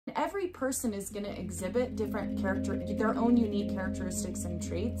Every person is going to exhibit their own unique characteristics and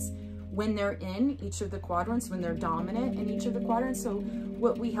traits when they're in each of the quadrants, when they're dominant in each of the quadrants. So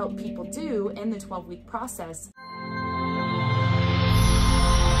what we help people do in the 12-week process.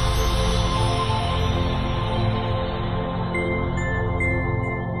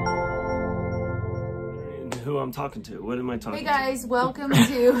 Who I'm talking to. What am I talking to? Hey guys, welcome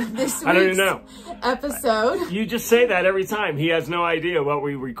to this week's I don't even know. Episode. You just say that every time. He has no idea what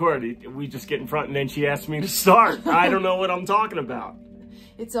we record. We just get in front and then she asks me to start. I don't know what I'm talking about.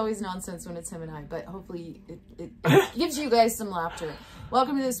 It's always nonsense when it's him and I, but hopefully it gives you guys some laughter.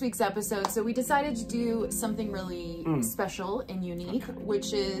 Welcome to this week's episode. So we decided to do something really special and unique,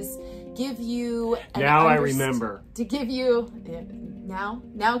 which is give you now I remember. To give you now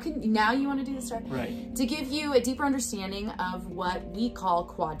you want to do the start? Right. To give you a deeper understanding of what we call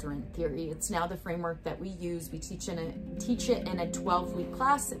quadrant theory. It's now the framework that we use. We teach it in a 12-week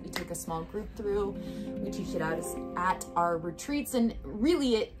class that we take a small group through. We teach it at our retreats, and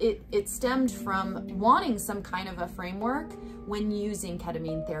really it stemmed from wanting some kind of a framework when using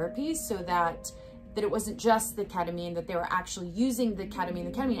ketamine therapy, so that it wasn't just the ketamine, that they were actually using the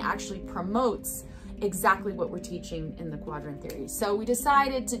ketamine. The ketamine actually promotes exactly what we're teaching in the quadrant theory. So we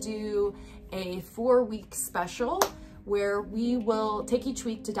decided to do a 4-week special where we will take each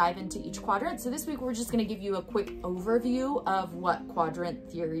week to dive into each quadrant. So this week we're just going to give you a quick overview of what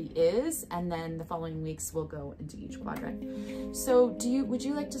quadrant theory is, and then the following weeks we'll go into each quadrant. So would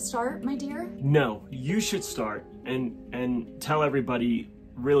you like to start, my dear? No, you should start and tell everybody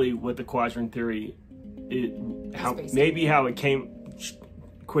really what the quadrant theory is, how it came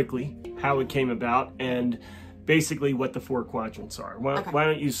quickly, how it came about, and basically what the 4 quadrants are. Why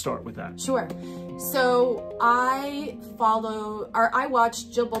don't you start with that? Sure. So I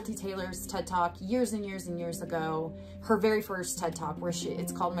watched Jill Bolte Taylor's TED Talk years and years and years ago. Her very first TED Talk, where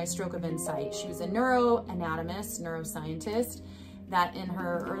it's called My Stroke of Insight. She was a neuroanatomist, neuroscientist, that in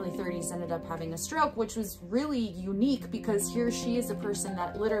her early 30s ended up having a stroke, which was really unique because here she is, a person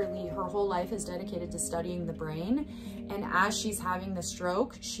that literally her whole life is dedicated to studying the brain. And as she's having the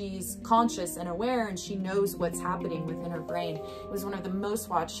stroke, she's conscious and aware, and she knows what's happening within her brain. It was one of the most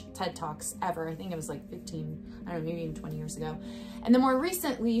watched TED Talks ever. I think it was like 15, I don't know, maybe even 20 years ago. And then more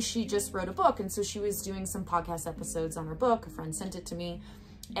recently, she just wrote a book. And so she was doing some podcast episodes on her book. A friend sent it to me.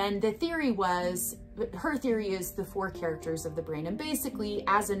 And the theory was, her theory is the 4 characters of the brain. And basically,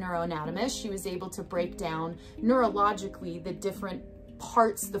 as a neuroanatomist, she was able to break down neurologically the different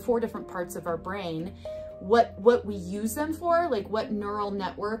parts, the 4 different parts of our brain, what we use them for, like what neural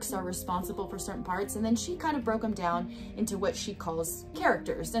networks are responsible for certain parts. And then she kind of broke them down into what she calls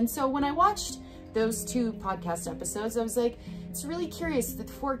characters. And so when I watched those 2 podcast episodes, I was like, it's really curious that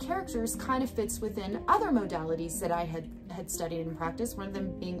the 4 characters kind of fits within other modalities that I had studied and practiced, one of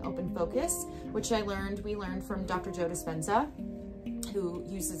them being open focus, which we learned from Dr. Joe Dispenza, who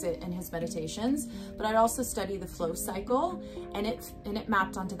uses it in his meditations. But I'd also study the flow cycle, and it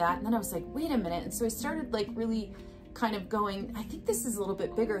mapped onto that. And then I was like, wait a minute. And so I started like really kind of going, I think this is a little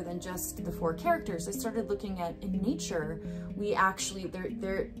bit bigger than just the 4 characters. I started looking at in nature, we actually,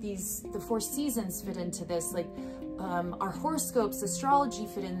 the 4 seasons fit into this, like our horoscopes, astrology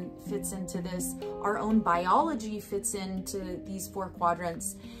fits into this, our own biology fits into these 4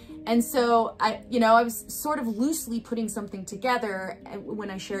 quadrants. And so I was sort of loosely putting something together when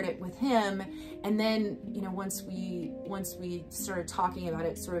I shared it with him. And then, once we started talking about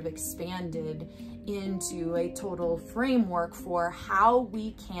it, sort of expanded into a total framework for how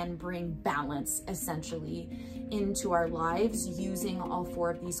we can bring balance essentially into our lives using all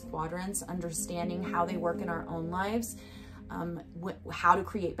 4 of these quadrants, understanding how they work in our own lives, how to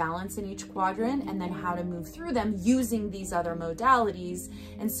create balance in each quadrant, and then how to move through them using these other modalities.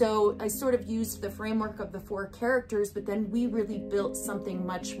 And so I sort of used the framework of the 4 characters, but then we really built something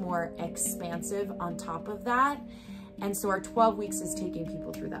much more expansive on top of that. And so our 12 weeks is taking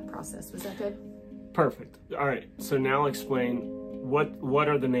people through that process. Was that good? Perfect. All right. So now explain what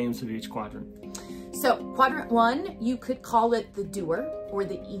are the names of each quadrant? So quadrant 1, you could call it the doer or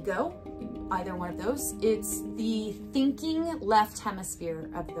the ego, either one of those. It's the thinking left hemisphere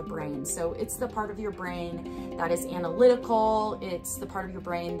of the brain. So it's the part of your brain that is analytical. It's the part of your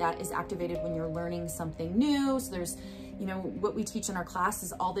brain that is activated when you're learning something new. So there's, you know, what we teach in our class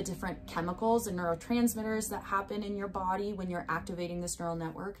is all the different chemicals and neurotransmitters that happen in your body when you're activating this neural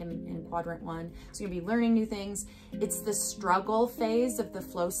network in quadrant 1. So you're gonna be learning new things. It's the struggle phase of the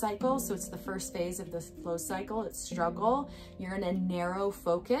flow cycle. So it's the first phase of the flow cycle, it's struggle. You're in a narrow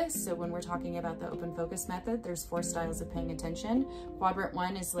focus. So when we're talking about the open focus method, there's 4 styles of paying attention. Quadrant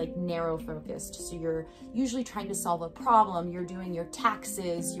 1 is like narrow focused. So you're usually trying to solve a problem. You're doing your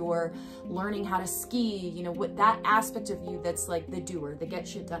taxes, you're learning how to ski, you know, what that aspect of you that's like the doer, the get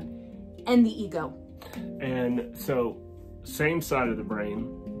shit done, and the ego. And so same side of the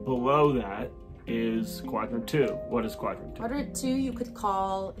brain, below that is quadrant 2. What is quadrant 2? Quadrant 2 you could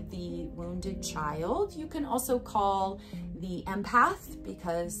call the wounded child. You can also call the empath,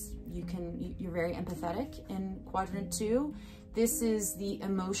 because you're very empathetic in quadrant 2. This is the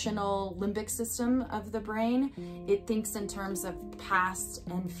emotional limbic system of the brain. It thinks in terms of past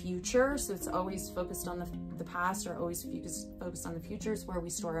and future. So it's always focused on the past, or always focused on the future. It's where we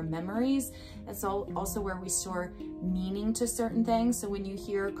store our memories. It's also where we store meaning to certain things. So when you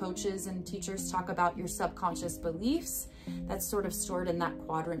hear coaches and teachers talk about your subconscious beliefs, that's sort of stored in that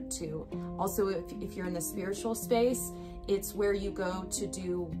quadrant 2. Also, if you're in the spiritual space, it's where you go to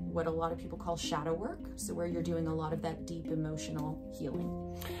do what a lot of people call shadow work. So where you're doing a lot of that deep emotional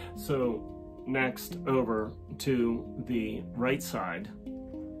healing. So next, over to the right side,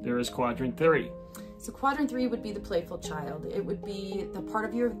 there is quadrant 3. So quadrant 3 would be the playful child. It would be the part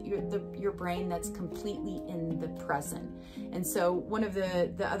of your brain that's completely in the present. And so one of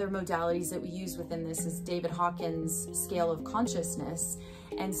the other modalities that we use within this is David Hawkins' scale of consciousness.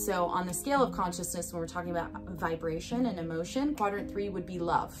 And so on the scale of consciousness, when we're talking about vibration and emotion, quadrant 3 would be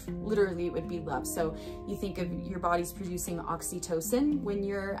love. Literally, it would be love. So you think of your body's producing oxytocin when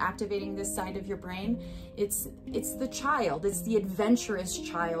you're activating this side of your brain. It's the child, it's the adventurous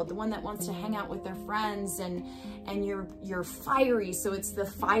child, the one that wants to hang out with their friends, and you're fiery. So it's the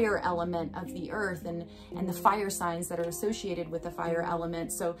fire element of the earth and the fire signs that are associated with the fire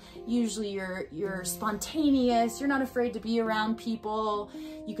element. So usually you're spontaneous, you're not afraid to be around people.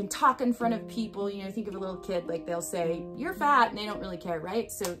 You can talk in front of people. You know, think of a little kid, like they'll say, "You're fat," and they don't really care,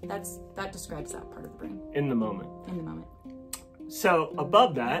 right? So that describes that part of the brain. In the moment. In the moment. So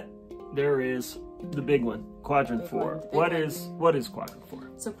above that, there is the big one, quadrant 4. What is quadrant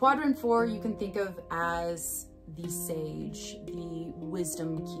 4? So quadrant 4 you can think of as the sage, the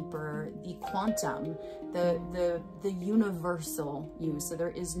wisdom keeper, the quantum, the universal you. So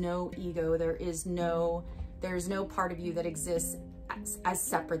there is no ego, there is no part of you that exists as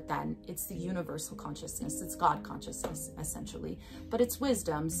separate then. It's the universal consciousness. It's God consciousness, essentially. But it's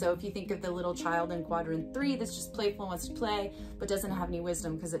wisdom. So if you think of the little child in quadrant 3 that's just playful, wants to play, but doesn't have any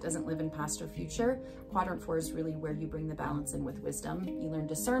wisdom because it doesn't live in past or future, quadrant 4 is really where you bring the balance in with wisdom. You learn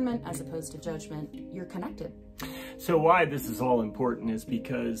discernment as opposed to judgment. You're connected. So why this is all important is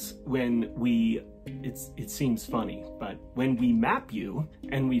because when it seems funny, but when we map you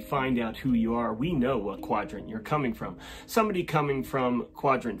and we find out who you are, we know what quadrant you're coming from. Somebody coming from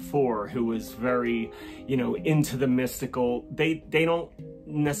quadrant 4 who is very, into the mystical, they don't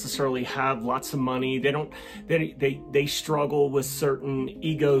necessarily have lots of money. They struggle with certain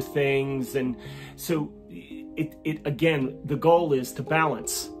ego things. And so again, the goal is to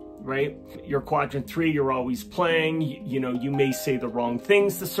balance. Right? You're quadrant 3, you're always playing, you may say the wrong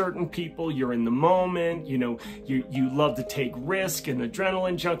things to certain people, you're in the moment, you love to take risk, and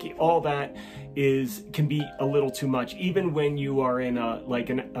adrenaline junkie, all that can be a little too much. Even when you are in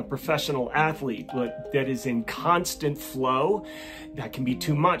a professional athlete that is in constant flow, that can be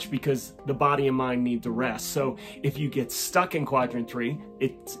too much because the body and mind need to rest. So if you get stuck in quadrant 3,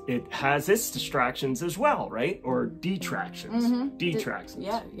 it has its distractions as well, right? Or detractions. Mm-hmm. Detractions.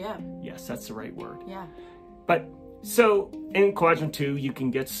 Yeah. Yes, that's the right word. Yeah. But so in quadrant 2, you can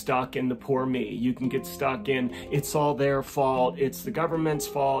get stuck in the poor me. You can get stuck in it's all their fault. It's the government's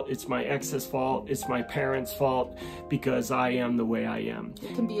fault. It's my ex's fault. It's my parents' fault because I am the way I am.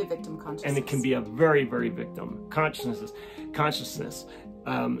 It can be a victim consciousness. And it can be a very, very victim consciousness.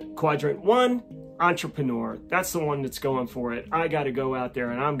 Quadrant 1, entrepreneur. That's the one that's going for it. I got to go out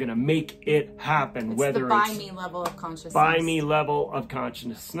there and I'm going to make it happen. It's the buy me level of consciousness. Buy me level of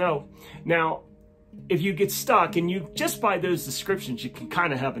consciousness. No. Now, if you get stuck, and you just by those descriptions, you can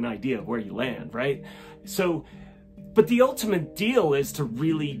kind of have an idea of where you land, right? So, but the ultimate deal is to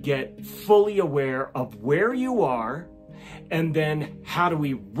really get fully aware of where you are, and then how do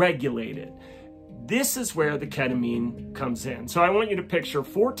we regulate it? This is where the ketamine comes in. So I want you to picture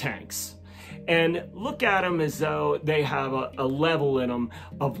 4 tanks, and look at them as though they have a level in them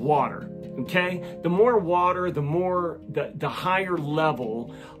of water. Okay, the more water, the higher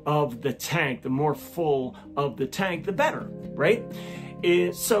level of the tank, the more full of the tank, the better, right?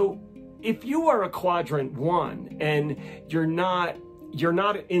 So if you are a quadrant 1 and you're not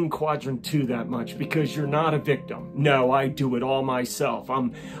in quadrant 2 that much because you're not a victim. No, I do it all myself.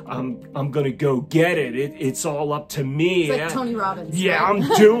 I'm going to go get it. It's all up to me. It's like Tony Robbins. Yeah, right?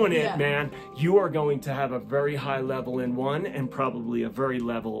 I'm doing it, yeah. man. You are going to have a very high level in 1 and probably a very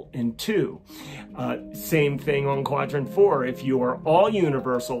level in 2. Same thing on quadrant 4. If you are all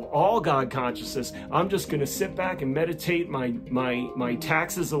universal, all God consciousness, I'm just going to sit back and meditate my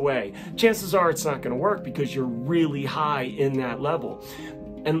taxes away. Chances are it's not going to work because you're really high in that level.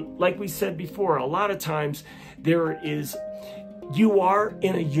 And like we said before, a lot of times you are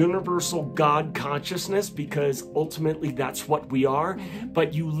in a universal God consciousness because ultimately that's what we are,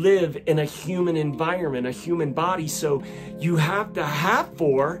 but you live in a human environment, a human body, so you have to have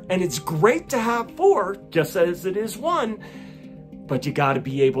 4, and it's great to have 4, just as it is 1, but you got to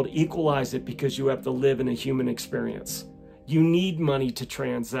be able to equalize it because you have to live in a human experience. You need money to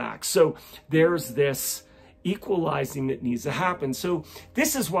transact. So there's this equalizing that needs to happen. So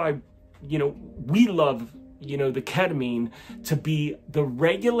this is why, we love, the ketamine to be the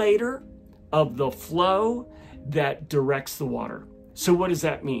regulator of the flow that directs the water. So what does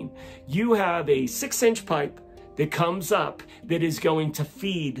that mean? You have a 6-inch pipe that comes up that is going to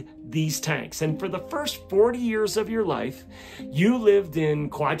feed these tanks. And for the first 40 years of your life, you lived in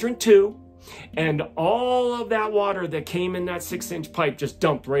quadrant 2, and all of that water that came in that 6-inch pipe just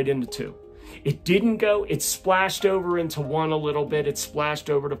dumped right into 2. It didn't go, it splashed over into 1 a little bit, it splashed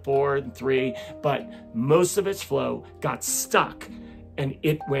over to 4 and 3, but most of its flow got stuck and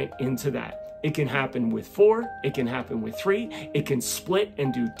it went into that. It can happen with 4, it can happen with 3, it can split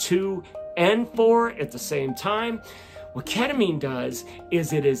and do 2 and 4 at the same time. What ketamine does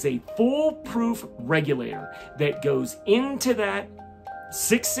is it is a foolproof regulator that goes into that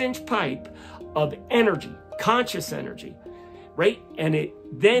 6-inch pipe of energy, conscious energy, right? And it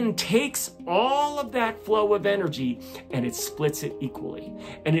then takes all of that flow of energy and it splits it equally.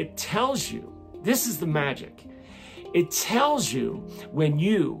 And it tells you, this is the magic. It tells you when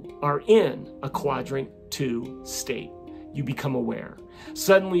you are in a quadrant 2 state, you become aware.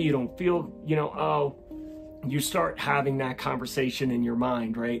 Suddenly you don't feel, you start having that conversation in your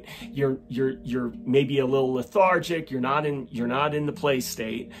mind, right? You're maybe a little lethargic. You're not in the play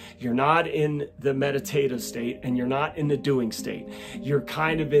state. You're not in the meditative state, and you're not in the doing state. You're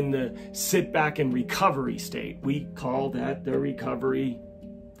kind of in the sit back and recovery state. We call that the recovery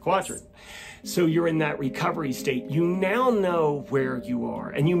quadrant. So you're in that recovery state. You now know where you are.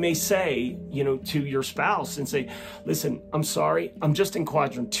 And you may say, to your spouse and say, listen, I'm sorry. I'm just in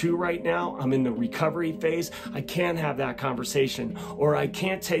quadrant 2 right now. I'm in the recovery phase. I can't have that conversation. Or I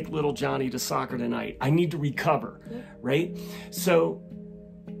can't take little Johnny to soccer tonight. I need to recover, right? So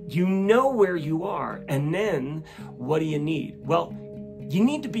you know where you are. And then what do you need? Well, you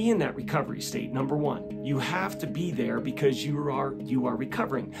need to be in that recovery state, number 1. You have to be there because you are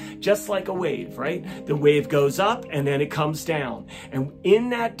recovering. Just like a wave, right? The wave goes up and then it comes down. And in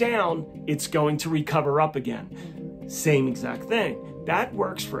that down, it's going to recover up again. Same exact thing. That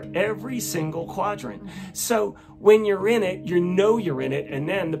works for every single quadrant. So when you're in it, you know you're in it. And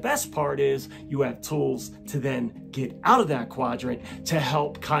then the best part is you have tools to then get out of that quadrant to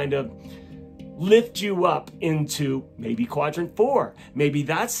help kind of lift you up into maybe quadrant 4. Maybe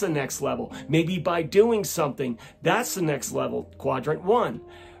that's the next level. Maybe by doing something, that's the next level, quadrant 1,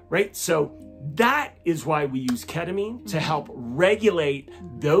 right? So that is why we use ketamine to help regulate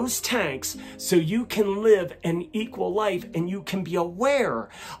those tanks so you can live an equal life and you can be aware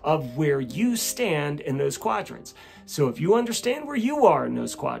of where you stand in those quadrants. So if you understand where you are in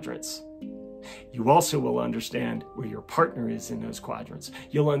those quadrants, you also will understand where your partner is in those quadrants.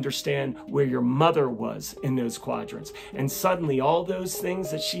 You'll understand where your mother was in those quadrants. And suddenly all those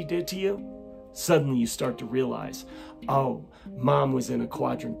things that she did to you, suddenly you start to realize, oh, mom was in a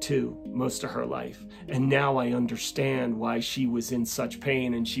quadrant 2 most of her life. And now I understand why she was in such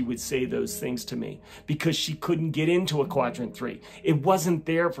pain and she would say those things to me because she couldn't get into a quadrant 3. It wasn't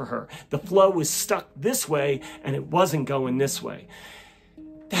there for her. The flow was stuck this way and it wasn't going this way.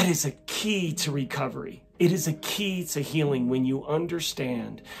 That is a key to recovery. It is a key to healing when you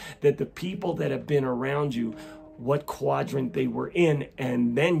understand that the people that have been around you, what quadrant they were in,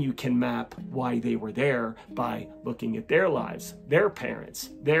 and then you can map why they were there by looking at their lives, their parents,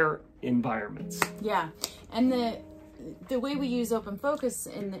 their environments. Yeah. And the way we use open focus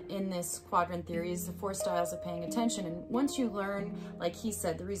in this quadrant theory is the 4 styles of paying attention. And once you learn, like he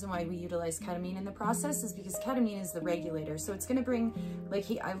said, the reason why we utilize ketamine in the process is because ketamine is the regulator. So it's going to bring,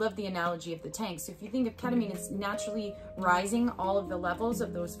 I love the analogy of the tank. So if you think of ketamine, it's naturally rising all of the levels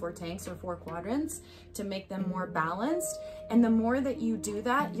of those 4 tanks or 4 quadrants to make them more balanced. And the more that you do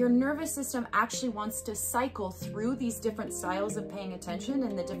that, your nervous system actually wants to cycle through these different styles of paying attention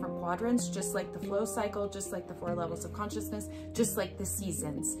in the different quadrants, just like the flow cycle, just like the 4 levels of consciousness, just like the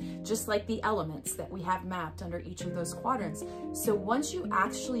seasons, just like the elements that we have mapped under each of those quadrants. So once you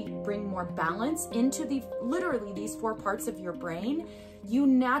actually bring more balance into literally these 4 parts of your brain, you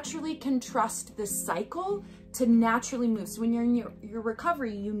naturally can trust the cycle to naturally move. So when you're in your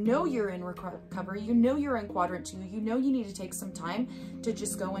recovery, you know you're in recovery, you know you're in quadrant 2, you know you need to take some time to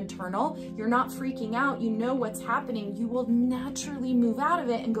just go internal. You're not freaking out, you know what's happening. You will naturally move out of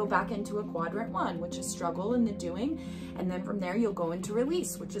it and go back into a quadrant 1, which is struggle and the doing. And then from there, you'll go into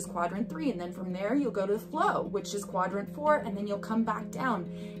release, which is quadrant 3. And then from there, you'll go to flow, which is quadrant 4. And then you'll come back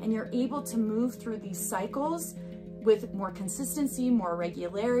down. And you're able to move through these cycles with more consistency, more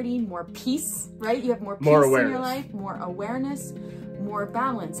regularity, more peace, right? You have more peace in your life, more awareness, more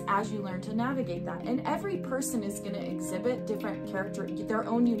balance as you learn to navigate that. And every person is going to exhibit different their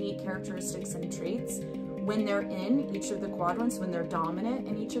own unique characteristics and traits when they're in each of the quadrants, when they're dominant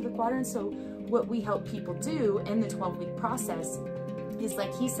in each of the quadrants. So what we help people do in the 12-week process is,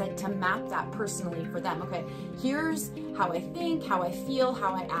 like he said, to map that personally for them. Okay, here's how I think, how I feel,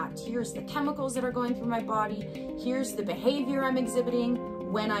 how I act. Here's the chemicals that are going through my body. Here's the behavior I'm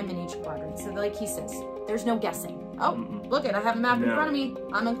exhibiting when I'm in each quadrant. So like he says, there's no guessing. Oh, look it, I have a map in front of me.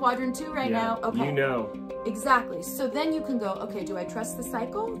 I'm in quadrant 2 right now. Okay. You know. Exactly. So then you can go, okay, do I trust the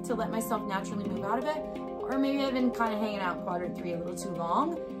cycle to let myself naturally move out of it? Or maybe I've been kind of hanging out in quadrant 3 a little too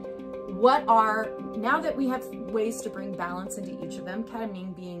long. Now that we have ways to bring balance into each of them,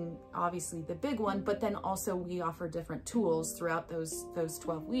 ketamine being obviously the big one, but then also we offer different tools throughout those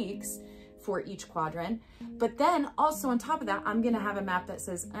 12 weeks for each quadrant. But then also on top of that, I'm going to have a map that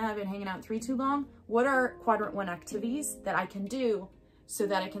says, I've been hanging out in 3 too long. What are quadrant 1 activities that I can do so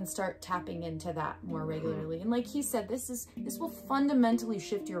that I can start tapping into that more regularly? And like he said, this will fundamentally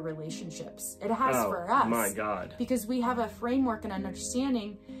shift your relationships. It has for us. My God. Because we have a framework and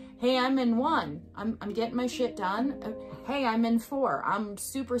understanding. Hey, I'm in 1. I'm getting my shit done. Hey, I'm in 4. I'm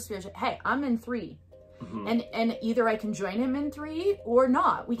super spiritual. Hey, I'm in 3. And either I can join him in 3 or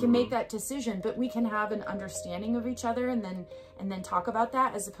not. We can make that decision, but we can have an understanding of each other and then talk about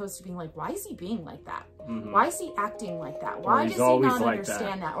that, as opposed to being like, why is he being like that? Why is he acting like that? Why does he not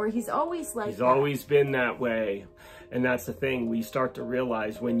understand that? Or he's always like that. He's always been that way. And that's the thing, we start to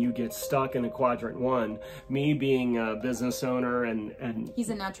realize when you get stuck in a quadrant 1, me being a business owner and he's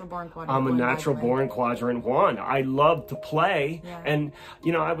a natural born quadrant 1. I'm a natural born quadrant 1. I love to play. Yeah. And,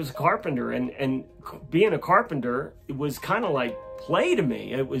 you know, I was a carpenter and being a carpenter, it was kind of like play to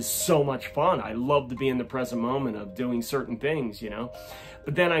me. It was so much fun. I loved to be in the present moment of doing certain things, you know.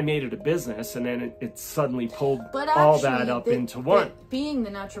 But then I made it a business, and then it suddenly pulled all that up into one. Being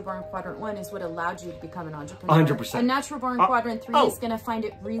the natural born quadrant 1 is what allowed you to become an entrepreneur. 100%. A natural born quadrant 3 is going to find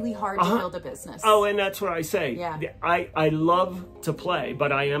it really hard to build a business. Oh, and that's what I say. Yeah. I love to play,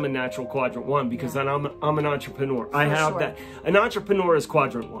 but I am a natural quadrant 1 because then I'm an entrepreneur. I have that. An entrepreneur is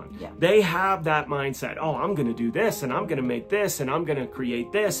quadrant 1. Yeah. They have that mindset. Oh, I'm going to do this, and I'm going to make this, and I'm going to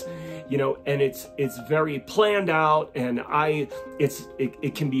create this. You know, and it's very planned out, and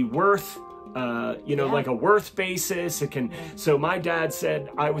it can be worth, you know, like a worth basis. It can. So my dad said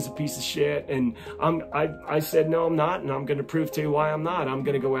I was a piece of shit, and I said no, I'm not, and I'm going to prove to you why I'm not. I'm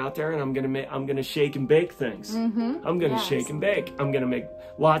going to go out there and I'm going to shake and bake things. I'm going to shake and bake. I'm going to make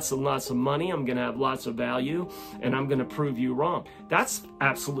lots and lots of money. I'm going to have lots of value, and I'm going to prove you wrong. That's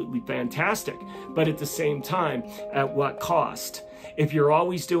absolutely fantastic. But at the same time, at what cost? If you're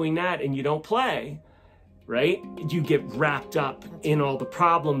always doing that and you don't play, right, you get wrapped up in all the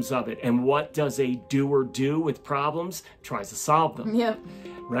problems of it. And what does a doer do with problems? Tries to solve them. Yep.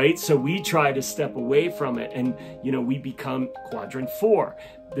 Right? So we try to step away from it, and, you know, we become quadrant 4.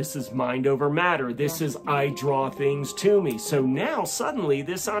 This is mind over matter. This is I draw things to me. So now suddenly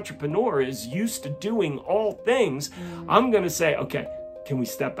this entrepreneur is used to doing all things. I'm going to say, okay, can we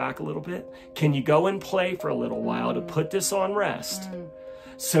step back a little bit? Can you go and play for a little while to put this on rest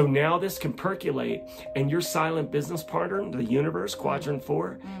So now this can percolate, and your silent business partner, the universe, Quadrant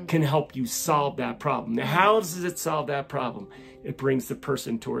 4, can help you solve that problem. Now, how does it solve that problem? It brings the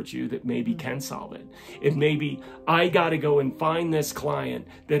person towards you that maybe can solve it. It may be, I got to go and find this client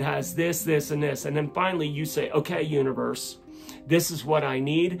that has this, this, and this. And then finally you say, okay, universe, this is what I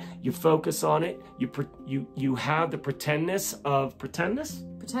need. You focus on it. You have the pretendness.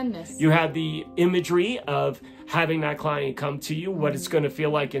 You have the imagery of having that client come to you, what it's going to feel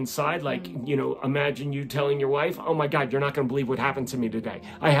like inside. Like, you know, imagine you telling your wife, oh my God, you're not going to believe what happened to me today.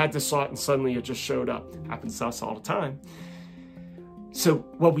 I had this thought and suddenly it just showed up. Happens to us all the time. So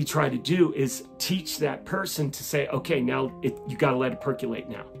what we try to do is teach that person to say, okay, now you got to let it percolate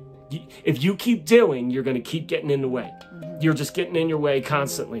now. If you keep doing, you're going to keep getting in the way. You're just getting in your way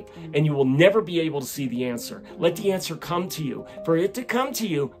constantly, and you will never be able to see the answer. Let the answer come to you. For it to come to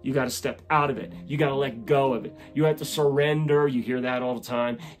you, you got to step out of it. You got to let go of it. You have to surrender. You hear that all the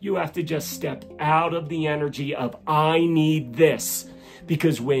time. You have to just step out of the energy of, I need this.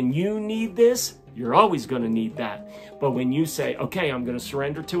 Because when you need this, you're always going to need that. But when you say, okay, I'm going to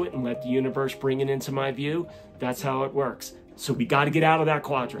surrender to it and let the universe bring it into my view, that's how it works. So we got to get out of that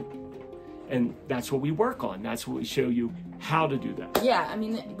quadrant. And that's what we work on. That's what we show you how to do that. Yeah, I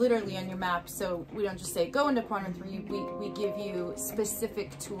mean, literally on your map. So we don't just say, go into Quadrant 3. We give you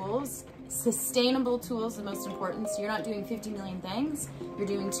specific tools, sustainable tools, the most important. So you're not doing 50 million things. You're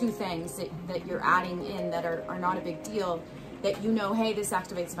doing 2 things that you're adding in that are not a big deal, that you know, hey, this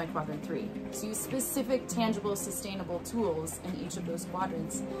activates my Quadrant 3. So use specific, tangible, sustainable tools in each of those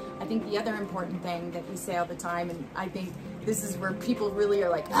quadrants. I think the other important thing that we say all the time, and I think this is where people really are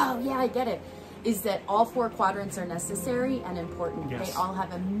like, oh yeah, I get it, is that all 4 quadrants are necessary and important. Yes. They all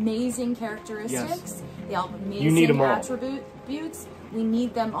have amazing characteristics. Yes. They all have amazing attributes. We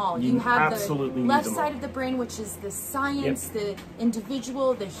need them all. You have the left side of the brain, which is the science, the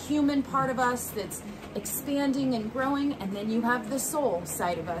individual, the human part of us that's expanding and growing, and then you have the soul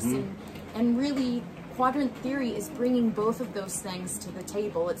side of us. And really, Quadrant Theory is bringing both of those things to the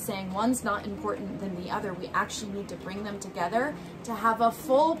table. It's saying one's not important than the other. We actually need to bring them together to have a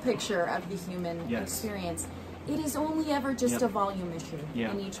full picture of the human experience. It is only ever just a volume issue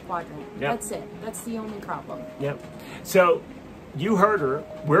in each quadrant. That's it. That's the only problem. So you heard her.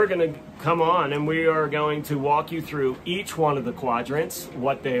 We're going to come on and we are going to walk you through each one of the quadrants,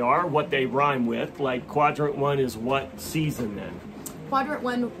 what they are, what they rhyme with. Like Quadrant 1 is what season then? Quadrant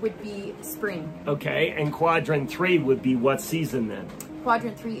 1 would be spring. Okay, and Quadrant 3 would be what season then?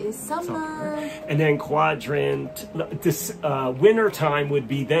 Quadrant 3 is summer. And then winter time would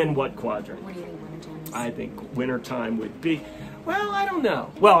be then what quadrant? What do you think winter time is? I think winter time would be, well, I don't know.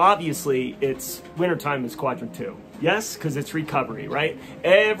 Well, obviously it's winter time is Quadrant 2. Yes, because it's recovery, right?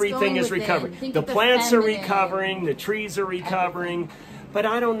 Everything is recovering. The plants are recovering, the trees are recovering, but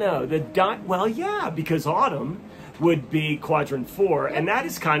I don't know. Well, yeah, because autumn would be Quadrant 4, and that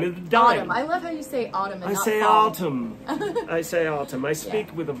is kind of the dying. Autumn. I love how you say autumn and not fall. Autumn. I say autumn. I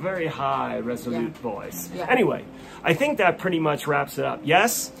speak with a very high, resolute voice. Anyway, I think that pretty much wraps it up.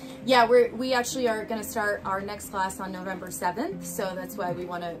 Yes? Yeah, we actually are going to start our next class on November 7th, so that's why we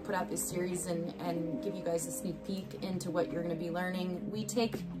want to put out this series and give you guys a sneak peek into what you're going to be learning. We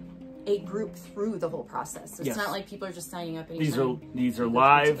take a group through the whole process. So it's not like people are just signing up. These are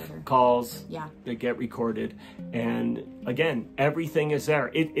live calls that get recorded, and again, everything is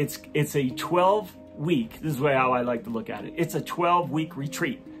there. It's a 12-week. This is how I like to look at it. It's a 12-week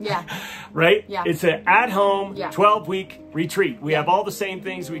retreat. Yeah. Right? Yeah. It's an at-home 12-week retreat. We have all the same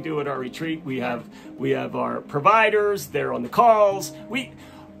things we do at our retreat. We have our providers. They're on the calls.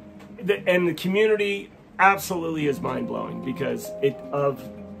 And the community absolutely is mind-blowing because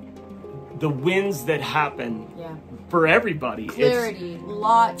the wins that happen for everybody. Clarity,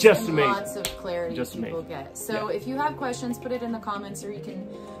 lots of clarity people get. So if you have questions, put it in the comments or you can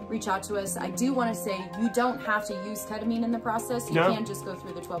reach out to us. I do want to say you don't have to use ketamine in the process. You can just go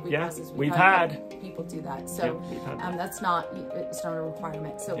through the 12-week process. We've had people do that. So it's not a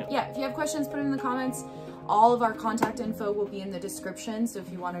requirement. So if you have questions, put it in the comments. All of our contact info will be in the description, so if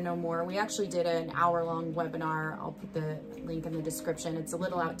you want to know more. We actually did an hour-long webinar. I'll put the link in the description. It's a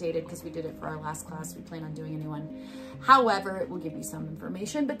little outdated because we did it for our last class. We plan on doing a new one. However, it will give you some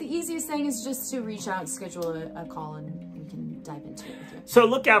information, but the easiest thing is just to reach out, schedule a call, and we can dive into it with you. So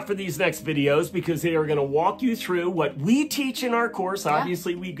look out for these next videos because they are going to walk you through what we teach in our course.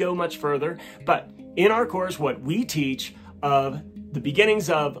 Obviously, we go much further, but in our course, what we teach of the beginnings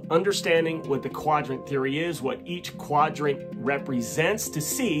of understanding what the quadrant theory is, what each quadrant represents to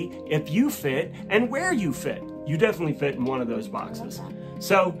see if you fit and where you fit. You definitely fit in one of those boxes.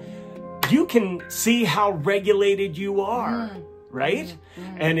 So you can see how regulated you are. right?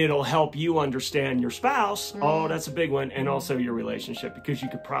 And it'll help you understand your spouse. Oh, that's a big one. And also your relationship, because you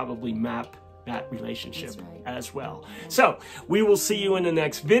could probably map that relationship as well. So we will see you in the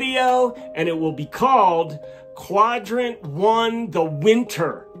next video, and it will be called Quadrant 1, the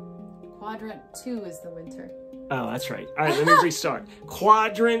winter. Quadrant 2 is the winter. Oh, that's right. All right, let me restart.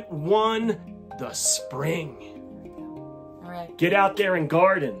 Quadrant 1, the spring. All right. Get out there and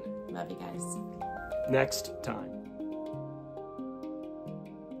garden. Love you guys. Next time.